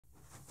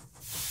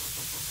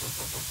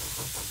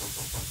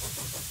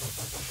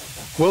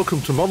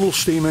Welcome to Model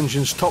Steam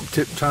Engines Top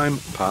Tip Time,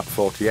 Part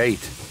 48.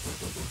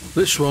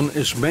 This one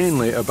is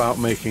mainly about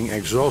making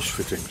exhaust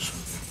fittings.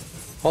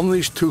 On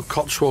these two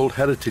Cotswold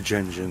Heritage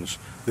engines,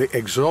 the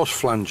exhaust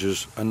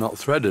flanges are not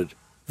threaded.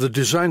 They're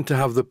designed to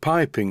have the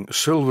piping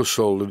silver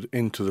soldered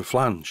into the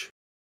flange.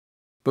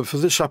 But for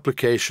this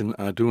application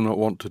I do not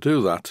want to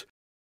do that.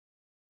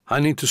 I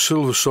need to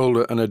silver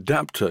solder an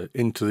adapter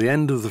into the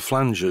end of the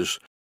flanges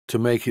to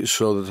make it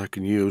so that I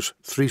can use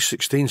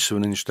 3/16 of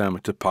an inch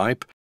diameter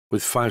pipe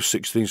with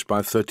 5/16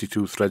 by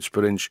 32 threads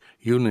per inch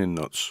union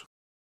nuts.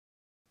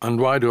 And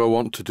why do I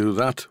want to do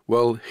that?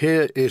 Well,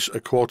 here is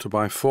a 1/4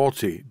 by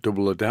 40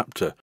 double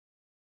adapter,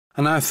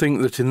 and I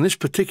think that in this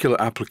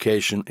particular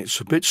application it's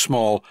a bit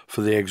small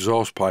for the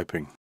exhaust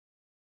piping.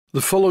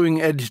 The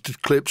following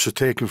edited clips are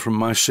taken from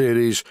my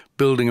series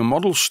Building a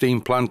Model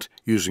Steam Plant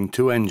Using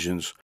 2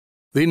 Engines.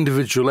 The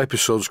individual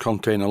episodes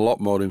contain a lot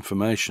more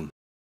information.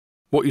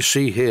 What you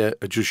see here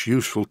are just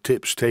useful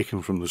tips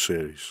taken from the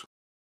series.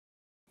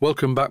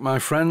 Welcome back, my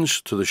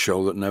friends, to the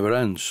show that never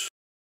ends.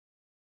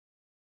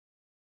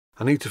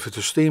 I need to fit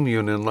a steam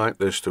union like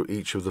this to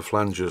each of the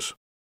flanges.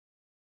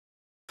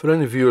 For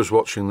any viewers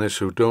watching this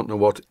who don't know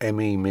what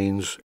ME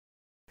means,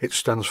 it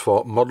stands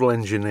for Model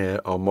Engineer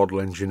or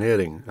Model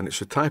Engineering, and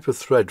it's a type of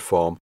thread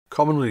form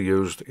commonly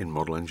used in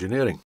model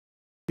engineering.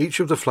 Each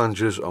of the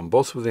flanges on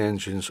both of the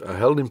engines are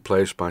held in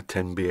place by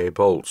 10 BA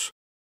bolts.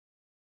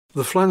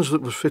 The flange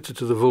that was fitted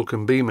to the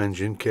Vulcan beam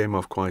engine came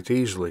off quite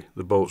easily.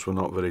 The bolts were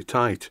not very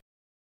tight.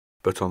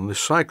 But on this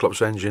Cyclops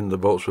engine the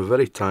bolts were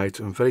very tight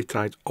and very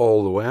tight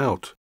all the way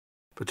out.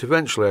 But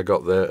eventually I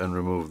got there and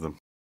removed them.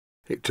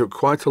 It took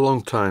quite a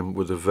long time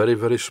with a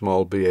very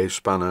small BA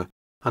spanner,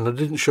 and I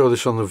didn't show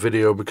this on the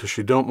video because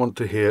you don't want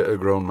to hear a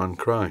grown man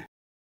cry.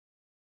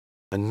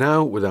 And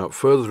now, without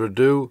further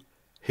ado,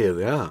 here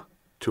they are.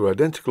 2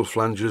 identical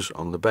flanges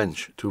on the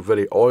bench, 2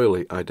 very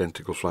oily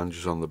identical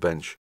flanges on the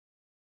bench.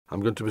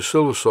 I'm going to be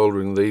silver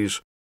soldering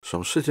these, so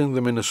I'm sitting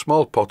them in a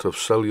small pot of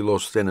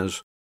cellulose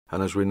thinners,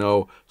 and as we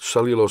know,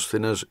 cellulose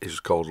thinners is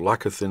called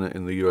lacquer thinner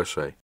in the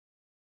USA.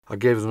 I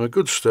gave them a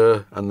good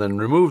stir and then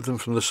removed them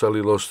from the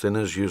cellulose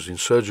thinners using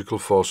surgical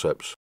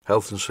forceps,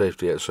 health and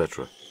safety,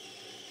 etc.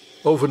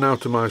 Over now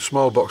to my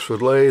small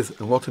Boxford lathe,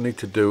 and what I need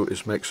to do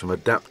is make some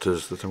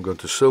adapters that I'm going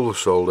to silver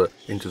solder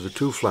into the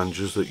 2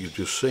 flanges that you've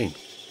just seen.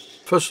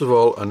 First of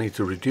all, I need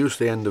to reduce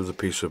the end of the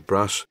piece of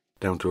brass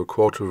down to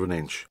 1/4 of an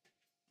inch.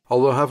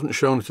 Although I haven't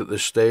shown it at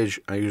this stage,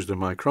 I used a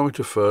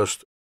micrometer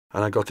first,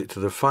 and I got it to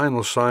the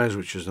final size,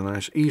 which is a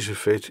nice easy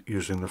fit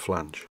using the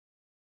flange.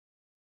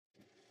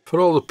 For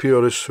all the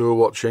purists who are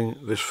watching,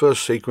 this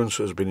first sequence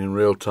has been in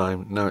real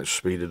time. Now it's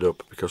speeded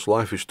up because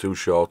life is too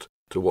short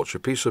to watch a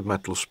piece of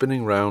metal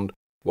spinning round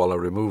while I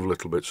remove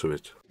little bits of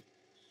it.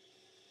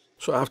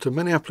 So after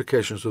many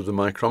applications of the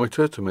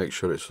micrometer to make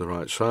sure it's the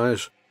right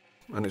size,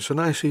 and it's a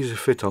nice easy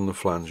fit on the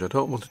flange, I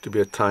don't want it to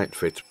be a tight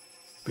fit,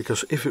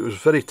 because if it was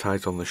very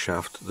tight on the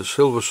shaft, the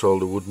silver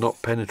solder would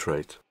not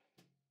penetrate.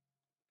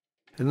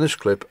 In this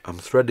clip I'm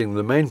threading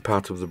the main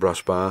part of the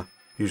brass bar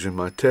using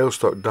my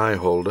tailstock die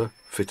holder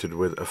fitted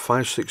with a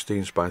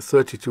 5/16 by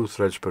 32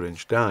 threads per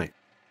inch die.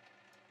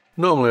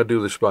 Normally I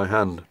do this by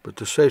hand, but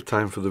to save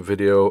time for the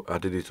video I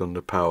did it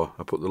under power.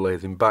 I put the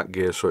lathe in back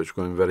gear so it's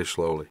going very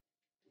slowly.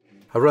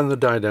 I ran the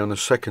die down a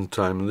second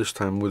time, and this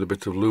time with a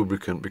bit of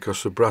lubricant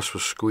because the brass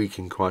was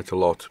squeaking quite a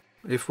lot.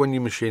 If when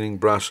you're machining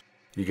brass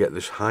you get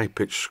this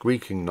high-pitched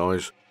squeaking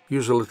noise,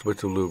 use a little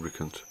bit of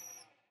lubricant.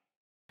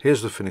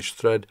 Here's the finished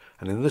thread,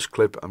 and in this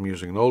clip I'm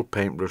using an old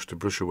paintbrush to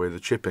brush away the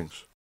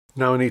chippings.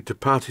 Now I need to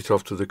part it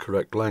off to the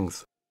correct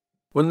length.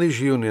 When these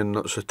union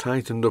nuts are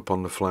tightened up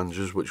on the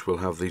flanges, which will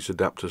have these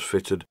adapters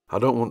fitted, I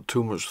don't want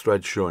too much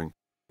thread showing.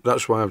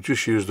 That's why I've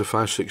just used a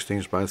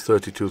 5/16 by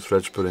 32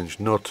 threads per inch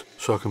nut,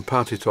 so I can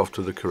part it off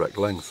to the correct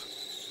length.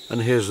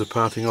 And here's the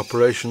parting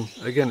operation.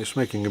 Again, it's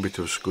making a bit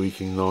of a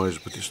squeaking noise,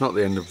 but it's not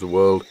the end of the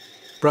world.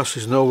 Brass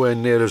is nowhere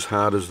near as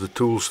hard as the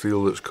tool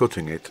steel that's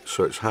cutting it,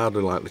 so it's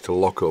hardly likely to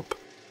lock up.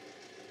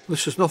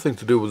 This has nothing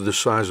to do with the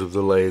size of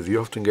the lathe. You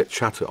often get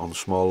chatter on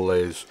small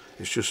lathes.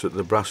 It's just that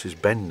the brass is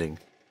bending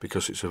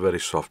because it's a very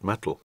soft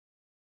metal.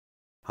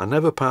 I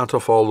never part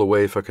off all the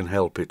way if I can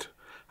help it.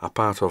 I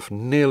part off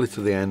nearly to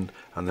the end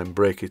and then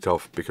break it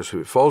off, because if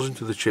it falls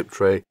into the chip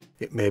tray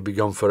it may be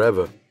gone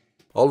forever.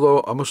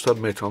 Although I must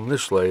admit, on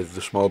this lathe,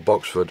 the small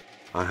Boxford,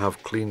 I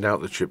have cleaned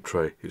out the chip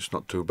tray. It's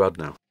not too bad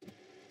now.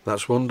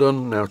 That's one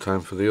done, now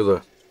time for the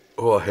other.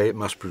 Oh, I hate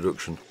mass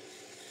production.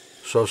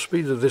 So I've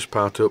speeded this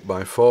part up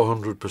by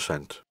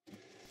 400%.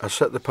 I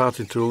set the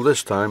parting tool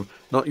this time,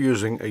 not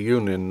using a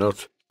union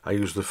nut. I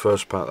used the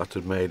first part that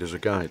I'd made as a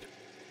guide.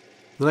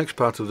 The next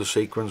part of the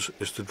sequence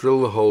is to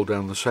drill the hole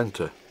down the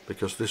centre,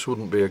 because this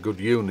wouldn't be a good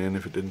union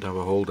if it didn't have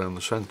a hole down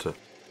the centre.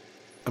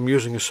 I'm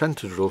using a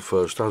centre drill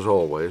first, as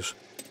always,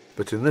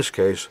 but in this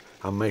case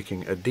I'm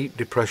making a deep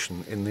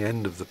depression in the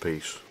end of the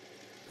piece.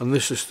 And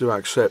this is to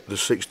accept the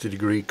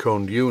 60-degree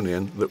coned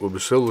union that will be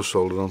silver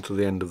soldered onto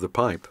the end of the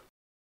pipe.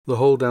 The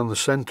hole down the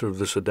centre of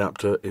this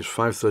adapter is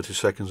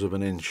 5/32 of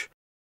an inch.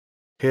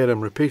 Here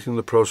I'm repeating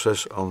the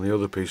process on the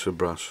other piece of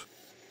brass.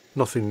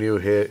 Nothing new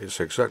here, it's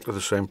exactly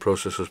the same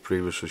process as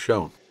previously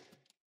shown.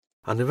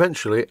 And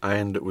eventually I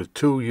end up with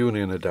 2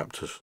 union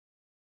adapters.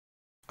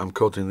 I'm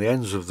coating the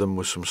ends of them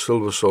with some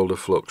silver solder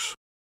flux.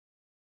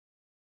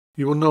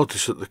 You will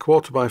notice that the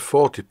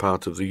 1/4x40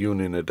 part of the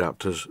union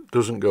adapters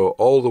doesn't go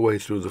all the way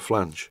through the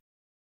flange.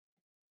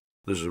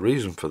 There's a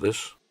reason for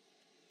this.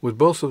 With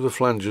both of the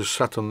flanges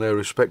sat on their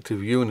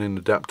respective union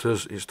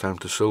adapters, it's time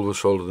to silver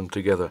solder them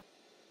together.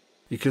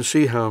 You can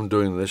see how I'm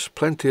doing this,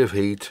 plenty of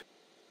heat.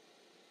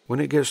 When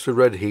it gets to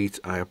red heat,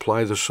 I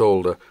apply the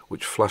solder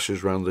which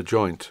flashes round the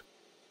joint.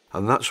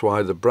 And that's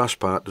why the brass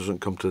part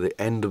doesn't come to the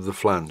end of the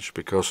flange,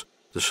 because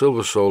the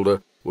silver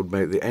solder would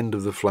make the end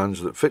of the flange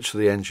that fits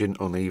the engine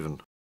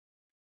uneven.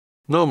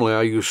 Normally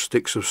I use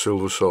sticks of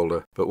silver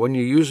solder, but when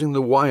you're using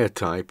the wire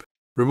type,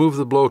 remove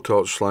the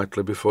blowtorch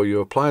slightly before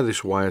you apply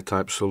this wire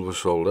type silver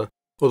solder,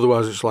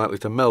 otherwise it's likely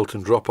to melt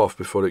and drop off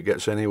before it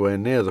gets anywhere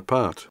near the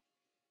part.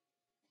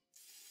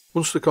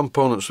 Once the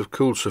components have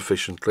cooled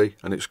sufficiently,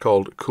 and it's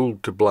called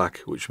cooled to black,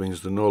 which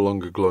means they're no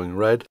longer glowing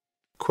red,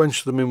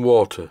 quench them in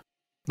water.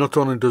 Not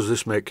only does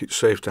this make it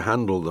safe to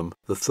handle them,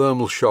 the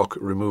thermal shock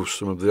removes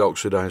some of the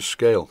oxidized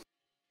scale.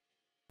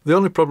 The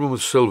only problem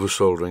with silver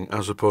soldering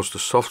as opposed to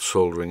soft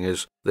soldering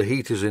is the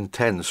heat is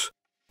intense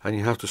and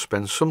you have to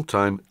spend some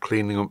time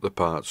cleaning up the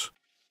parts.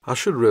 I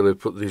should really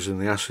put these in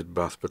the acid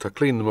bath, but I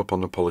cleaned them up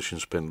on the polishing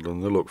spindle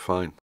and they look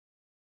fine.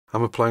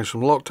 I'm applying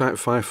some Loctite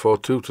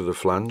 542 to the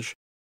flange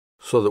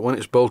so that when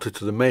it's bolted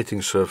to the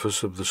mating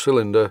surface of the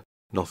cylinder,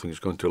 nothing is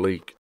going to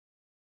leak.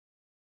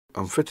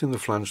 I'm fitting the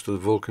flange to the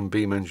Vulcan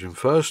beam engine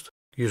first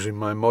using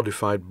my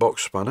modified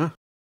box spanner.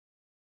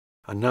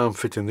 And now I'm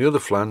fitting the other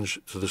flange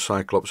to the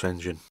Cyclops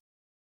engine.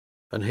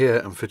 And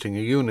here I'm fitting a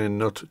union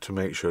nut to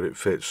make sure it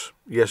fits.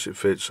 Yes, it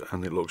fits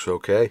and it looks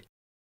okay.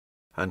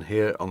 And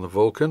here on the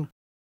Vulcan,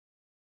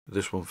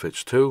 this one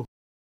fits too,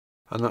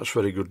 and that's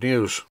very good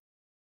news.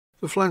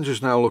 The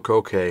flanges now look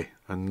okay,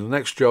 and the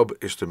next job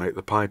is to make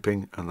the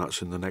piping, and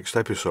that's in the next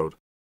episode.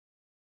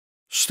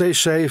 Stay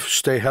safe,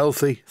 stay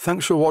healthy,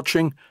 thanks for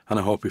watching, and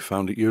I hope you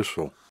found it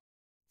useful.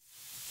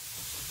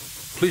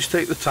 Please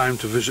take the time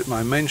to visit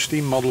my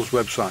Mainsteam Models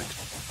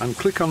website and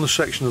click on the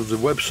section of the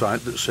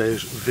website that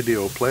says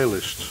Video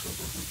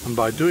Playlists. And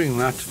by doing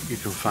that, you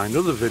can find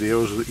other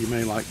videos that you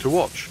may like to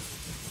watch.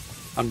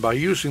 And by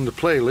using the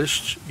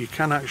playlists, you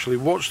can actually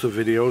watch the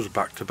videos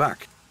back to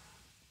back.